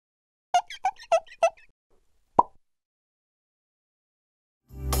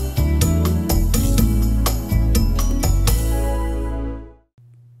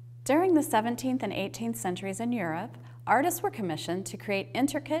the 17th and 18th centuries in Europe, artists were commissioned to create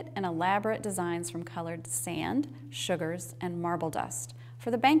intricate and elaborate designs from colored sand, sugars, and marble dust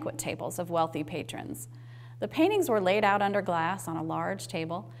for the banquet tables of wealthy patrons. The paintings were laid out under glass on a large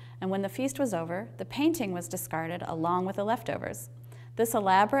table, and when the feast was over, the painting was discarded along with the leftovers. This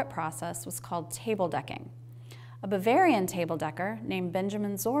elaborate process was called table decking. A Bavarian table decker named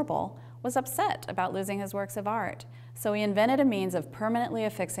Benjamin Zorbel was upset about losing his works of art, so he invented a means of permanently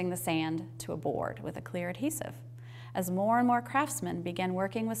affixing the sand to a board with a clear adhesive. As more and more craftsmen began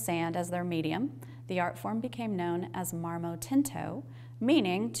working with sand as their medium, the art form became known as Marmotinto,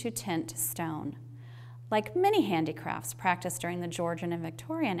 meaning to tint stone. Like many handicrafts practiced during the Georgian and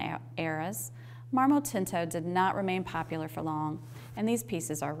Victorian eras, Marmotinto did not remain popular for long, and these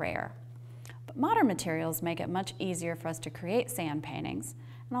pieces are rare. But modern materials make it much easier for us to create sand paintings,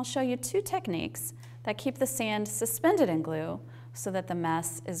 and I'll show you two techniques that keep the sand suspended in glue so that the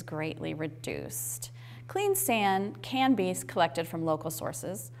mess is greatly reduced. Clean sand can be collected from local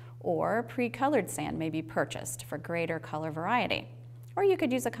sources, or pre-colored sand may be purchased for greater color variety, or you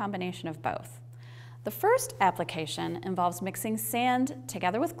could use a combination of both. The first application involves mixing sand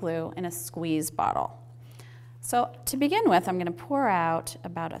together with glue in a squeeze bottle. So to begin with, I'm going to pour out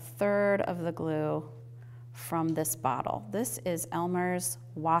about 1/3 of the glue from this bottle. This is Elmer's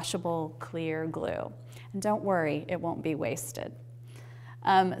washable clear glue. And don't worry, it won't be wasted.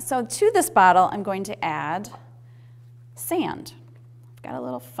 So to this bottle, I'm going to add sand. I've got a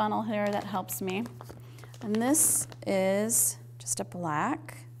little funnel here that helps me. And this is just a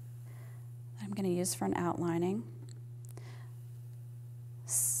black that I'm going to use for an outlining.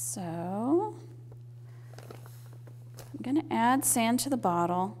 So I'm going to add sand to the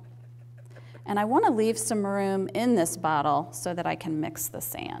bottle. And I want to leave some room in this bottle so that I can mix the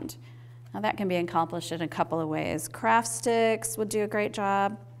sand. Now that can be accomplished in a couple of ways. Craft sticks would do a great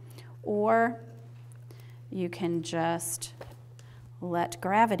job, or you can just let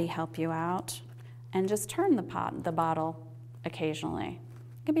gravity help you out and just turn the bottle occasionally.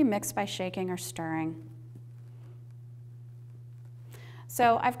 It can be mixed by shaking or stirring.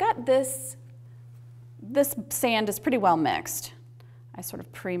 So I've got this sand is pretty well mixed. I sort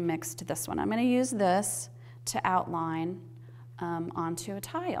of pre-mixed this one. I'm going to use this to outline onto a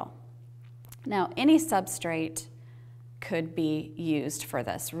tile. Now, any substrate could be used for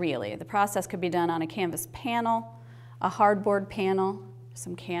this, really. The process could be done on a canvas panel, a hardboard panel,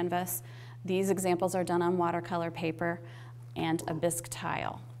 some canvas. These examples are done on watercolor paper, and a bisque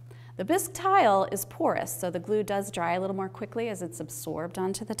tile. The bisque tile is porous, so the glue does dry a little more quickly as it's absorbed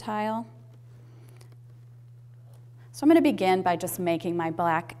onto the tile. So I'm going to begin by just making my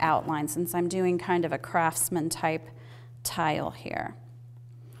black outline, since I'm doing kind of a craftsman type tile here.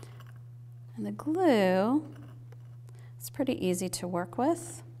 And the glue is pretty easy to work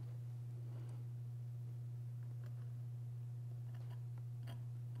with.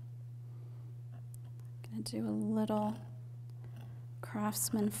 I'm going to do a little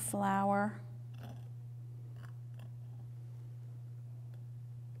craftsman flower.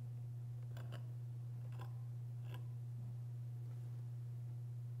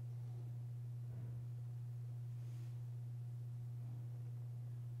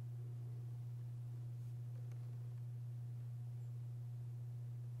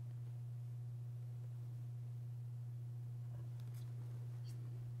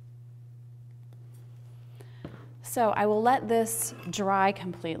 So I will let this dry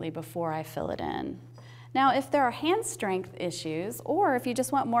completely before I fill it in. Now, if there are hand strength issues, or if you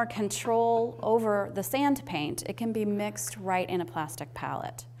just want more control over the sand paint, it can be mixed right in a plastic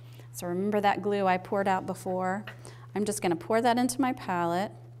palette. So remember that glue I poured out before? I'm just going to pour that into my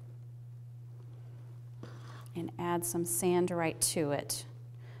palette and add some sand right to it.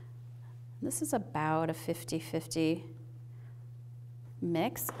 This is about a 50-50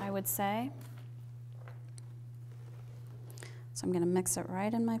 mix, I would say. So I'm going to mix it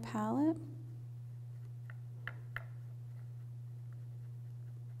right in my palette.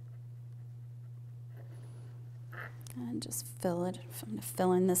 And just fill it. I'm going to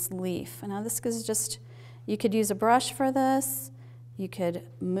fill in this leaf. And now this is just, you could use a brush for this. You could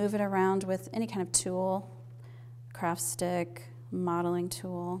move it around with any kind of tool, craft stick, modeling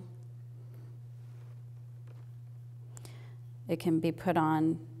tool. It can be put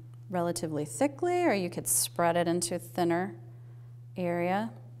on relatively thickly, or you could spread it into a thinner area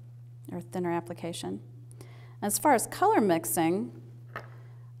or thinner application. As far as color mixing,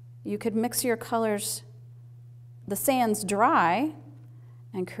 you could mix your colors, the sands dry,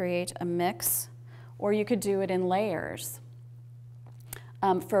 and create a mix, or you could do it in layers.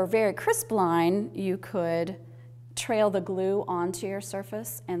 For a very crisp line, you could Trail the glue onto your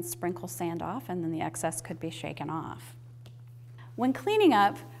surface and sprinkle sand off, and then the excess could be shaken off. When cleaning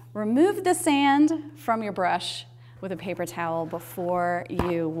up, remove the sand from your brush with a paper towel before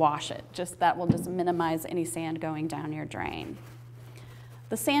you wash it. That will just minimize any sand going down your drain.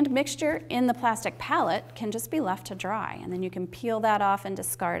 The sand mixture in the plastic palette can just be left to dry, and then you can peel that off and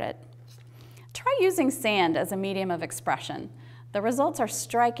discard it. Try using sand as a medium of expression. The results are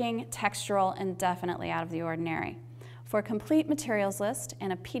striking, textural, and definitely out of the ordinary. For a complete materials list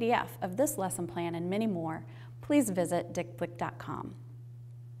and a PDF of this lesson plan and many more, please visit dickblick.com.